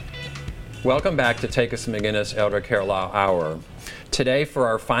Welcome back to Takacs McGinnis Elder Care Law Hour. Today, for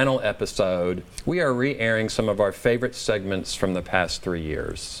our final episode, we are re-airing some of our favorite segments from the past 3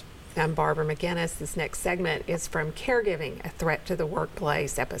 years. I'm Barbara McGinnis. This next segment is from Caregiving, a Threat to the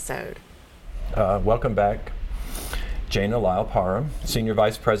Workplace episode. Welcome back. Jana Lyle Parham, Senior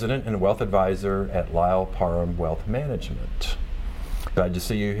Vice President and Wealth Advisor at Lyle Parham Wealth Management. Glad to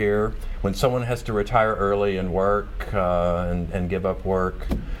see you here. When someone has to retire early and work and give up work,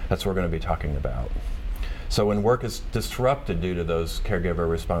 that's what we're going to be talking about. So when work is disrupted due to those caregiver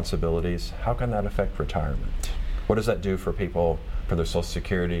responsibilities, how can that affect retirement? What does that do for people, for their Social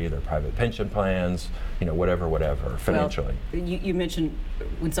Security, their private pension plans, whatever, financially? Well, you mentioned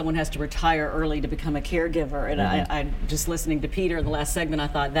when someone has to retire early to become a caregiver, and I just listening to Peter in the last segment, I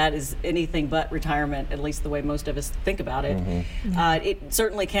thought that is anything but retirement, at least the way most of us think about it. It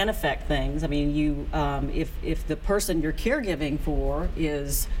certainly can affect things. I mean, if the person you're caregiving for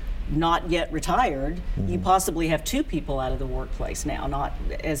is not yet retired, you possibly have two people out of the workplace now. Not,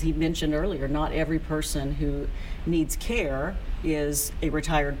 as he mentioned earlier, not every person who needs care is a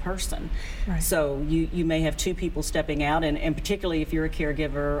retired person. Right. So you may have two people stepping out, and particularly if you're a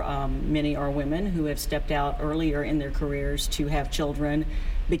caregiver, many are women who have stepped out earlier in their careers to have children,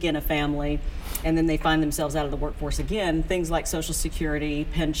 begin a family, and then they find themselves out of the workforce again. Things like Social Security,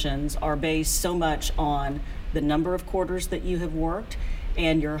 pensions are based so much on the number of quarters that you have worked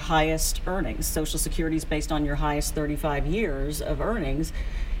and your highest earnings. Social Security is based on your highest 35 years of earnings.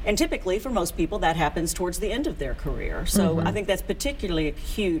 And typically, for most people, that happens towards the end of their career. So I think that's particularly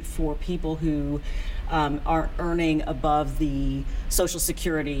acute for people who aren't earning above the Social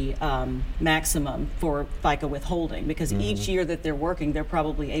Security maximum for FICA withholding, because each year that they're working, they're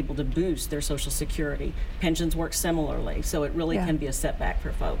probably able to boost their Social Security. Pensions work similarly, so it really can be a setback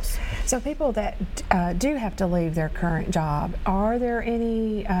for folks. So people that do have to leave their current job, are there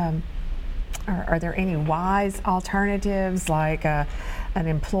any wise alternatives, like an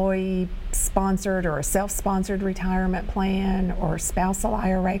employee-sponsored or a self-sponsored retirement plan or spousal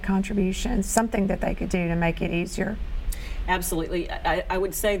IRA contributions, something that they could do to make it easier? Absolutely. I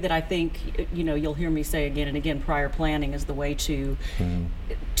would say that I think, you'll hear me say again and again, prior planning is the way to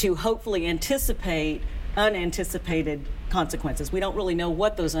hopefully anticipate unanticipated consequences. We don't really know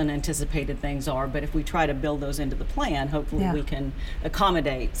what those unanticipated things are, but if we try to build those into the plan, hopefully we can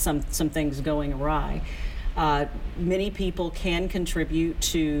accommodate some things going awry. Many people can contribute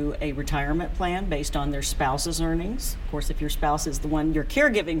to a retirement plan based on their spouse's earnings. Of course, if your spouse is the one you're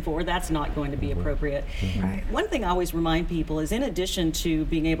caregiving for, that's not going to be appropriate. Right. One thing I always remind people is, in addition to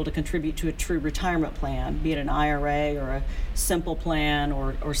being able to contribute to a true retirement plan, be it an IRA or a simple plan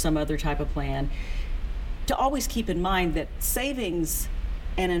or some other type of plan, to always keep in mind that savings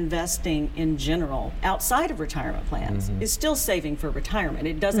and investing in general outside of retirement plans is still saving for retirement.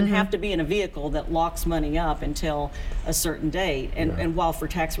 It doesn't have to be in a vehicle that locks money up until a certain date. And while for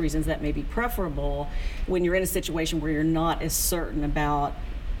tax reasons that may be preferable, when you're in a situation where you're not as certain about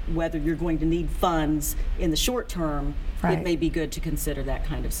whether you're going to need funds in the short term, it may be good to consider that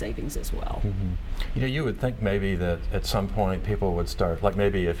kind of savings as well. You would think maybe that at some point people would start, like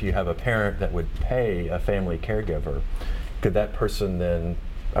maybe if you have a parent that would pay a family caregiver, could that person then,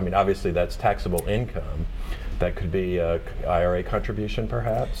 obviously that's taxable income, that could be a IRA contribution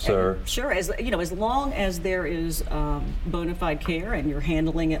perhaps? Or sure, as long as there is bona fide care and you're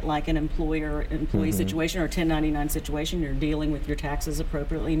handling it like an employee situation or 1099 situation, you're dealing with your taxes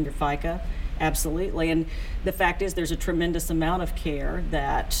appropriately and your FICA, absolutely. And the fact is there's a tremendous amount of care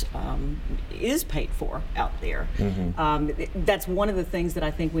that is paid for out there. That's one of the things that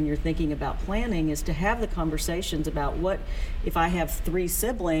I think when you're thinking about planning is to have the conversations about what, if I have 3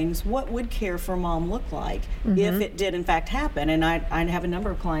 siblings, what would care for mom look like if it did in fact happen? And I have a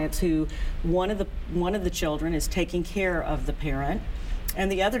number of clients who one of the children is taking care of the parent, and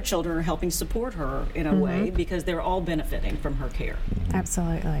the other children are helping support her in a way because they're all benefiting from her care.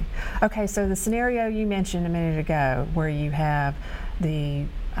 Absolutely. Okay, so the scenario you mentioned a minute ago where you have the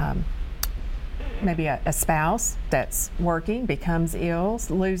maybe a spouse that's working, becomes ill,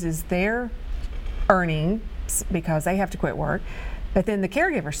 loses their earnings because they have to quit work, but then the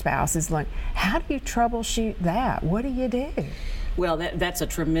caregiver spouse is like, how do you troubleshoot that? What do you do? Well, that's a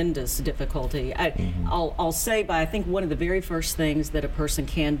tremendous difficulty. I'll say, but I think one of the very first things that a person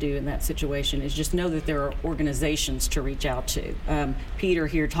can do in that situation is just know that there are organizations to reach out to. Peter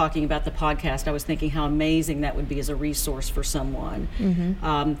here talking about the podcast, I was thinking how amazing that would be as a resource for someone.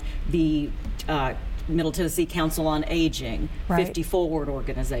 Middle Tennessee Council on Aging, Right. 50 Forward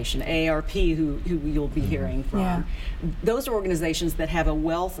organization, AARP, who you'll be hearing from. Yeah. Those are organizations that have a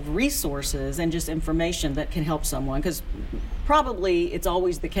wealth of resources and just information that can help someone, because probably it's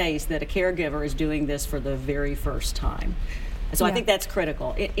always the case that a caregiver is doing this for the very first time. So I Yeah. think that's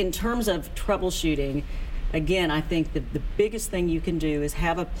critical. In terms of troubleshooting, again, I think the biggest thing you can do is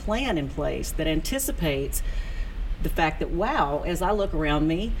have a plan in place that anticipates the fact that, wow, as I look around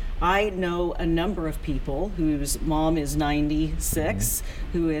me, I know a number of people whose mom is 96,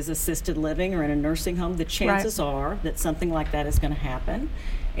 who is assisted living or in a nursing home. The chances are that something like that is going to happen,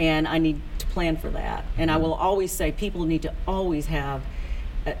 and I need to plan for that. And I will always say people need to always have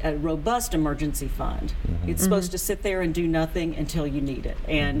a robust emergency fund. It's supposed to sit there and do nothing until you need it.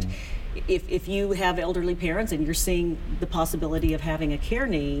 And if you have elderly parents and you're seeing the possibility of having a care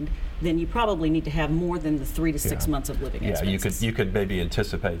need, then you probably need to have more than the 3 to 6 months of living expenses. you could maybe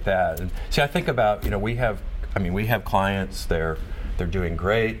anticipate that. And see, I think about, we have clients, they're doing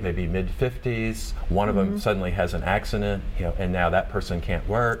great, maybe mid-50s. One of them suddenly has an accident, and now that person can't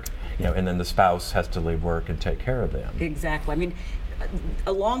work, and then the spouse has to leave work and take care of them. Exactly. I mean,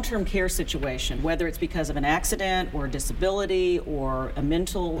 a long-term care situation, whether it's because of an accident or a disability or a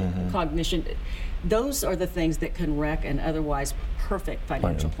mental cognition, those are the things that can wreck an otherwise perfect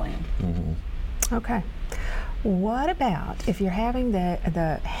financial plan. Okay. What about if you're having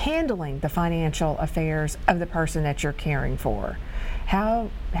the handling the financial affairs of the person that you're caring for? How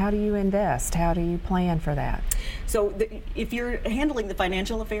do you invest? How do you plan for that? So if you're handling the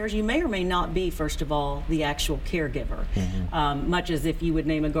financial affairs, you may or may not be, first of all, the actual caregiver. Much as if you would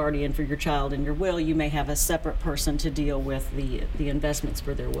name a guardian for your child in your will, you may have a separate person to deal with the investments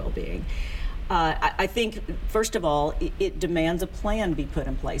for their well-being. I think, first of all, it demands a plan be put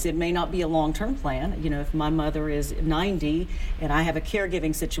in place. It may not be a long-term plan. If my mother is 90 and I have a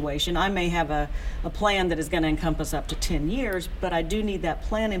caregiving situation, I may have a plan that is going to encompass up to 10 years, but I do need that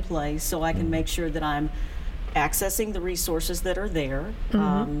plan in place so I can make sure that I'm accessing the resources that are there.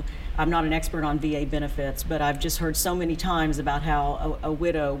 I'm not an expert on VA benefits, but I've just heard so many times about how a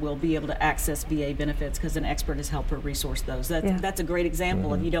widow will be able to access VA benefits because an expert has helped her resource those. That's a great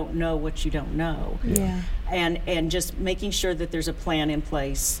example of you don't know what you don't know. Yeah. And just making sure that there's a plan in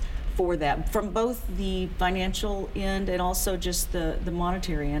place for that from both the financial end and also just the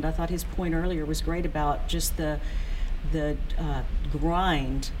monetary end. I thought his point earlier was great about just the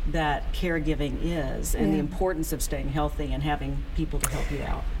grind that caregiving is and the importance of staying healthy and having people to help you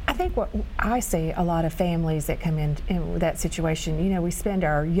out. I think what I see a lot of families that come in that situation, we spend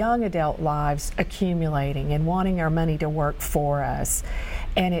our young adult lives accumulating and wanting our money to work for us.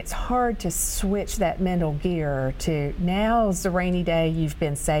 And it's hard to switch that mental gear to now's the rainy day you've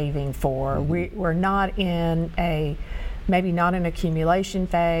been saving for. We're not in maybe not an accumulation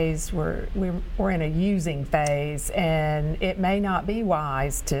phase, we're in a using phase, and it may not be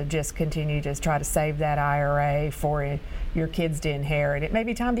wise to just continue to try to save that IRA for your kids to inherit. It may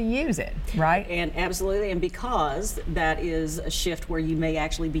be time to use it, right? And absolutely, and because that is a shift where you may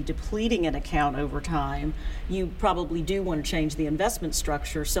actually be depleting an account over time, you probably do want to change the investment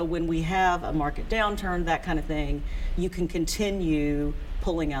structure, so when we have a market downturn, that kind of thing, you can continue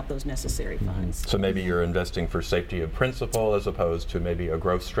pulling out those necessary funds. So maybe you're investing for safety of principal as opposed to maybe a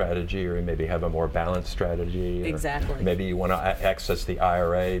growth strategy, or maybe have a more balanced strategy. Exactly. Maybe you want to access the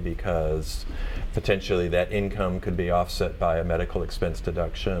IRA because potentially that income could be offset by a medical expense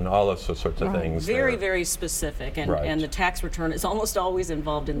deduction, all those sorts of things. Very, very specific, and the tax return is almost always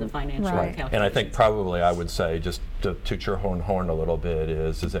involved in the financial calculations. And I think probably I would say, just to toot your own horn a little bit,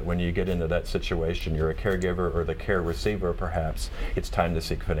 is that when you get into that situation, you're a caregiver or the care receiver perhaps, it's time to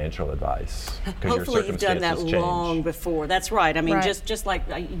seek financial advice. Hopefully you've done that long before. That's right. I mean, just like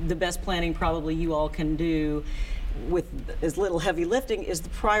the best planning probably you all can do with as little heavy lifting is the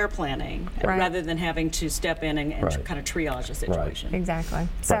prior planning, rather than having to step in and kind of triage a situation. Exactly.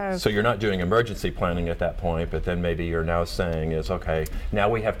 So you're not doing emergency planning at that point, but then maybe you're now saying is, okay, now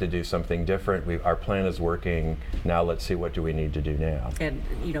we have to do something different. Our plan is working. Now let's see, what do we need to do now? And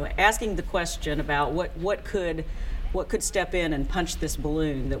asking the question about what could step in and punch this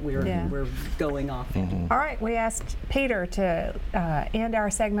balloon that we're going off in. All right, we asked Peter to end our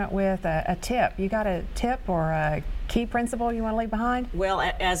segment with a tip. You got a tip or a key principle you want to leave behind? Well,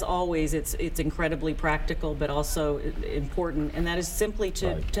 as always, it's incredibly practical, but also important, and that is simply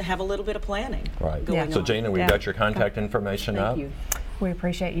to have a little bit of planning going on. So Jana, we've got your contact information up. Thank you. We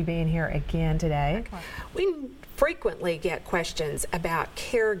appreciate you being here again today. We frequently get questions about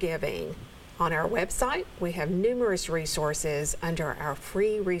caregiving. On our website, we have numerous resources under our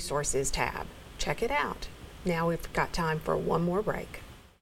free resources tab. Check it out. Now we've got time for one more break.